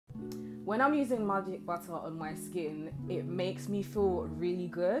When I'm using magic butter on my skin, it makes me feel really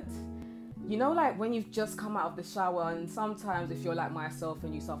good. You know, like when you've just come out of the shower, and sometimes if you're like myself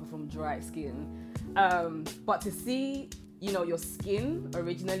and you suffer from dry skin, but to see, you know, your skin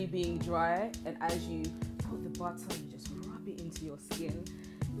originally being dry, and as you put the butter, you just rub it into your skin,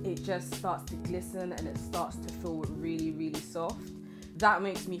 it just starts to glisten and it starts to feel really, really soft. That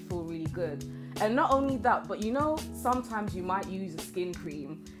makes me feel really good. And not only that, but you know, sometimes you might use a skin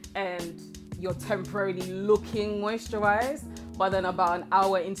cream and you're temporarily looking moisturized, but then about an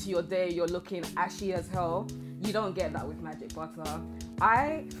hour into your day, you're looking ashy as hell. You don't get that with magic butter.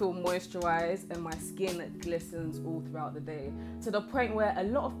 I feel moisturized and my skin glistens all throughout the day, to the point where a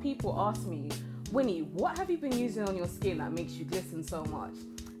lot of people ask me, Winnie, what have you been using on your skin that makes you glisten so much?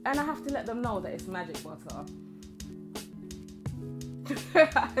 And I have to let them know that it's magic butter.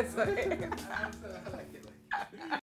 Sorry.